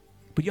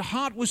 But your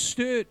heart was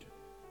stirred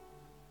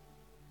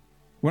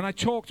when I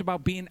talked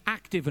about being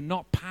active and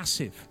not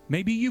passive.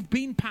 Maybe you've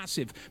been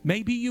passive.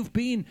 Maybe you've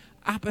been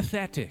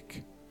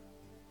apathetic.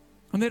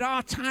 And there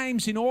are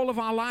times in all of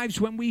our lives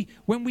when we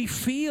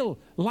feel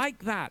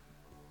like that.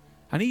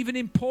 And even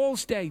in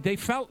Paul's day, they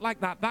felt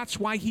like that. That's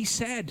why he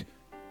said,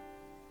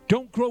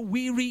 don't grow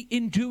weary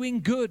in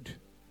doing good,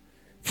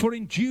 for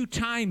in due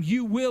time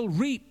you will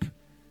reap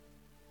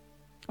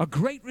a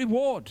great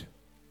reward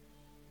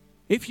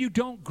if you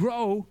don't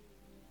grow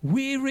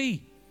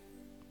weary.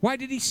 Why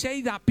did he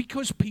say that?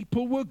 Because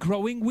people were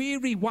growing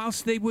weary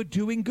whilst they were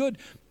doing good.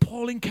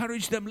 Paul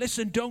encouraged them,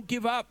 listen, don't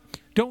give up.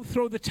 Don't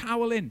throw the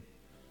towel in.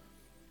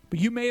 But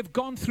you may have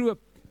gone through a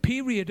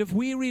period of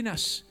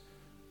weariness,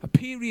 a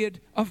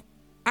period of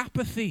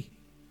apathy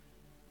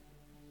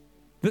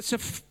that's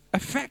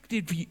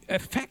affected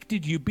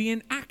you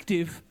being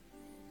active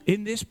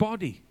in this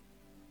body.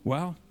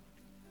 Well,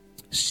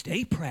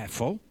 stay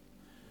prayerful,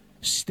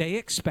 stay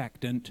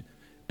expectant,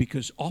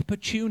 because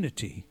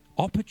opportunity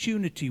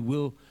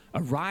will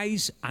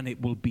arise, and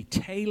it will be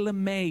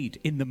tailor-made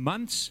in the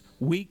months,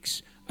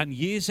 weeks, and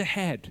years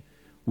ahead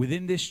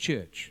within this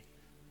church.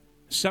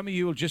 Some of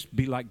you will just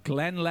be like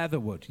Glenn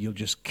Leatherwood. You'll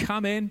just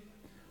come in,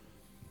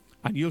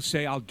 and you'll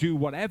say, I'll do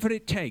whatever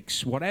it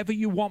takes, whatever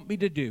you want me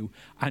to do,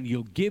 and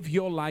you'll give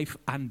your life,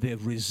 and the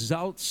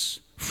results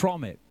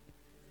from it,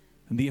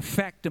 and the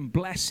effect and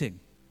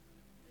blessing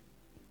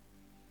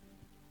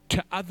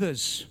to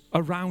others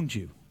around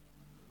you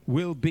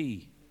will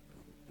be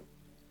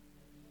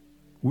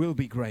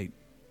great.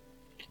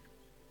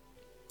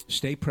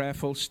 Stay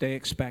prayerful, stay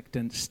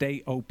expectant,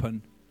 stay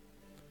open.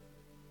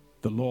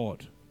 The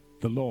Lord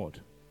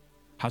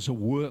has a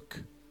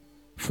work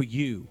for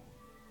you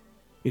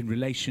in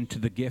relation to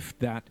the gift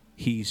that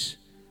he's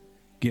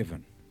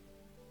given.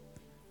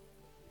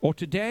 Or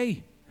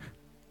today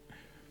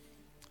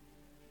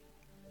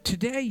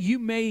you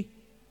may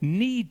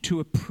need to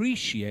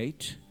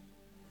appreciate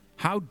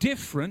how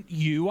different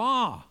you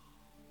are.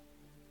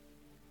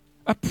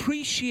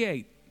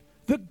 Appreciate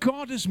that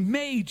God has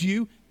made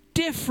you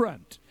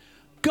different.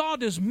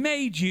 God has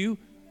made you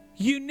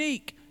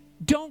unique.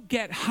 Don't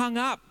get hung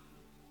up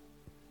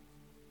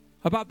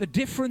about the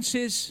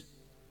differences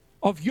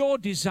of your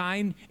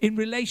design in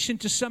relation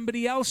to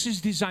somebody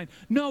else's design.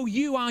 No,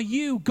 you are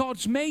you.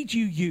 God's made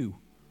you you.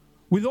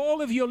 With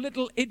all of your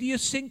little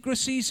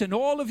idiosyncrasies and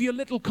all of your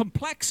little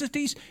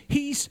complexities,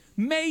 he's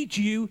made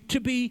you to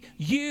be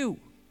you.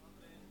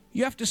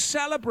 You have to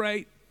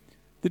celebrate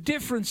the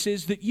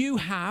differences that you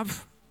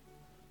have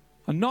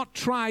and not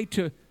try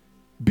to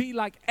be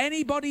like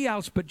anybody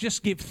else, but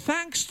just give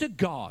thanks to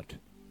God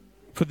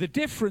for the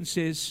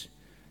differences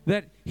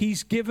that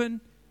he's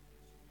given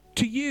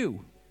to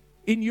you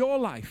in your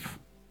life.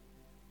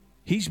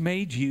 He's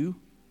made you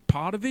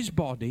part of his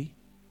body,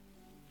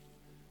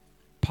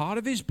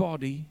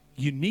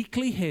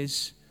 uniquely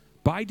his,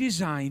 by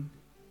design.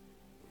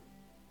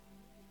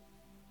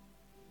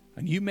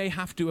 And you may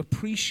have to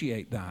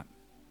appreciate that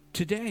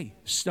today.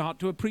 Start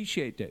to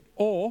appreciate it.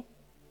 Or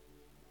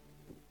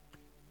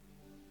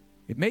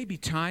it may be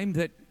time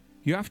that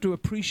you have to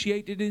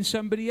appreciate it in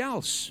somebody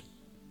else.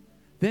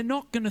 They're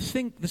not going to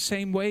think the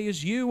same way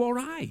as you or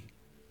I.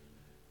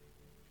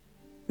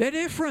 They're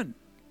different.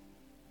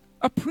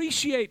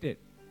 Appreciate it.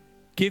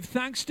 Give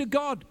thanks to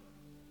God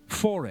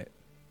for it.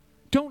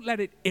 Don't let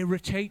it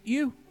irritate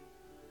you.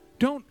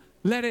 Don't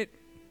let it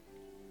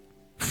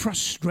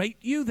frustrate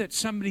you that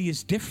somebody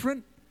is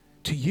different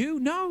to you.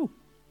 No.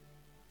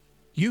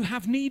 You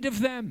have need of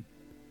them.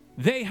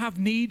 They have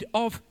need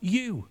of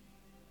you.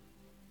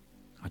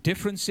 Our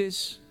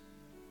differences,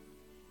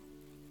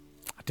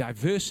 our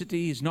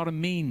diversity is not a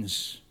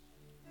means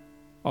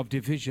of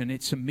division.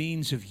 It's a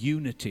means of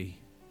unity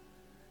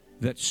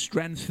that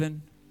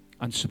strengthens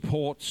and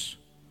supports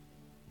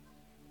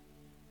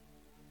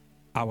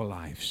our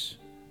lives.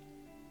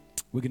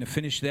 We're going to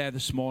finish there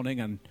this morning,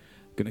 and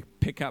Going to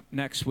pick up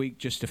next week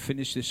just to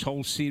finish this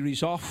whole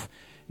series off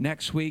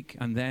next week,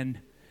 and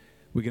then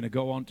we're going to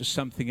go on to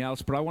something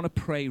else. But I want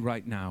to pray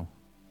right now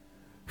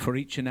for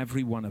each and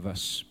every one of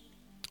us.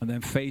 And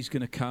then Faye's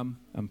going to come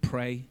and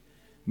pray.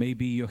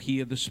 Maybe you're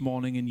here this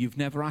morning and you've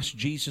never asked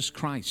Jesus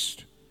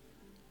Christ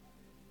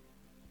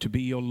to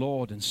be your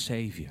Lord and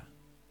Savior.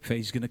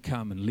 Faye's going to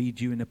come and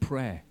lead you in a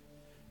prayer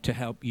to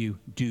help you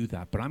do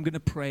that. But I'm going to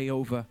pray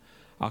over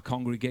our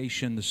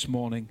congregation this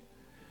morning.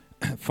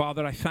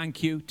 Father, I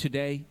thank you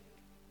today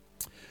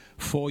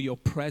for your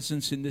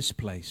presence in this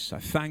place. I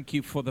thank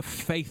you for the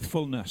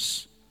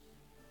faithfulness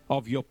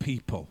of your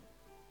people.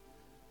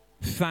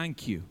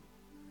 Thank you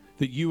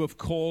that you have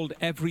called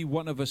every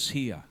one of us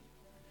here.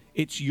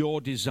 It's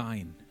your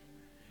design.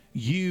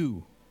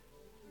 You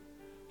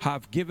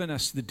have given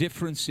us the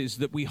differences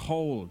that we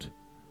hold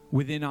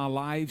within our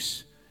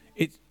lives.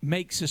 It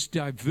makes us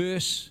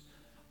diverse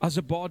as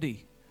a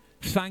body.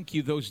 Thank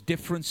you, those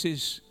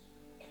differences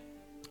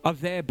are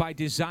there by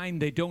design.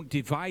 They don't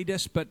divide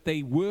us, but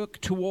they work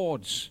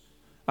towards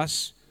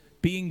us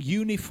being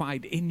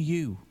unified in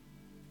you.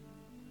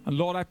 And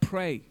Lord, I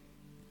pray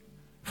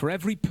for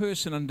every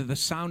person under the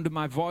sound of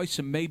my voice,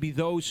 and maybe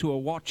those who are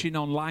watching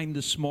online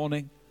this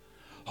morning.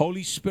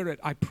 Holy Spirit,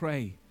 I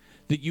pray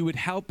that you would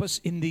help us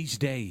in these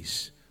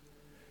days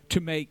to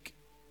make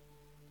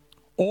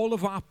all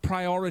of our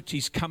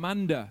priorities come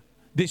under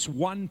this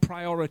one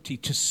priority,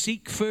 to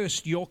seek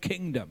first your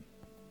kingdom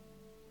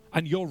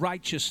and your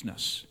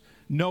righteousness,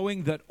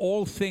 knowing that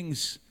all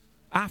things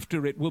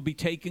after it will be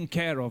taken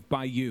care of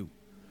by you.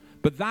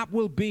 But that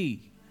will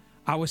be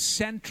our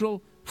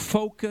central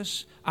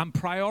focus and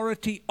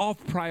priority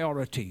of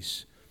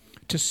priorities,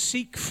 to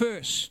seek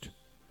first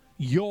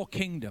your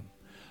kingdom.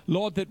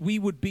 Lord, that we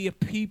would be a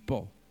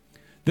people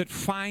that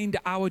find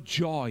our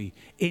joy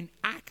in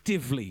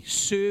actively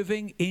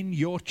serving in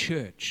your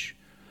church.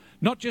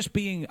 Not just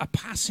being a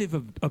passive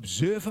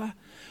observer,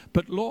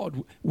 but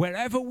Lord,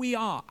 wherever we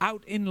are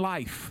out in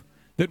life,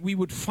 that we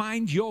would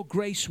find your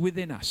grace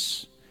within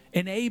us,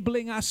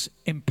 enabling us,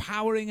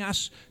 empowering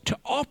us to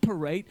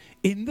operate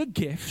in the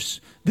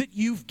gifts that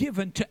you've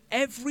given to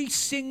every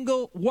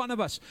single one of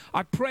us.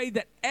 I pray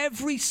that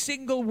every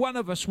single one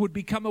of us would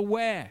become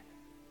aware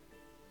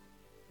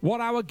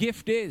what our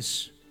gift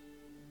is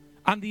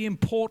and the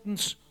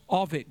importance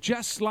of it,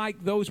 just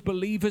like those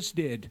believers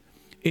did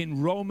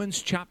in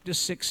Romans chapter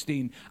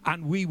 16,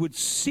 and we would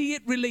see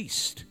it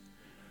released.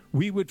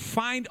 We would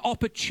find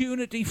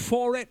opportunity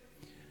for it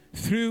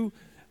through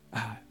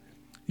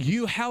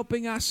you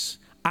helping us,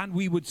 and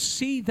we would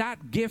see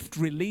that gift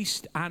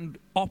released and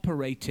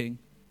operating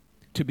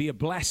to be a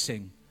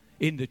blessing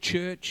in the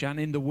church and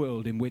in the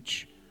world in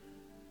which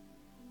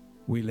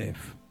we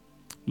live.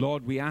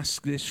 Lord, we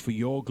ask this for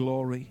your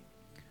glory.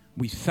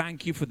 We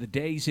thank you for the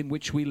days in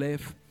which we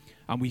live,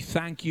 and we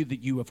thank you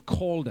that you have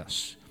called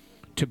us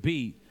to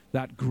be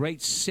that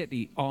great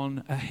city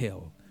on a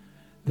hill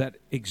that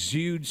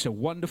exudes a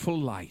wonderful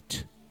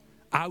light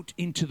out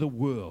into the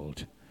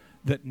world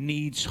that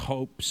needs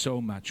hope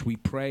so much. We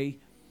pray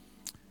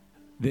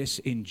this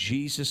in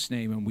Jesus'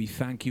 name, and we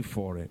thank you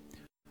for it.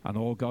 And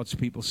all God's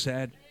people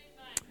said,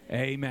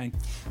 Amen.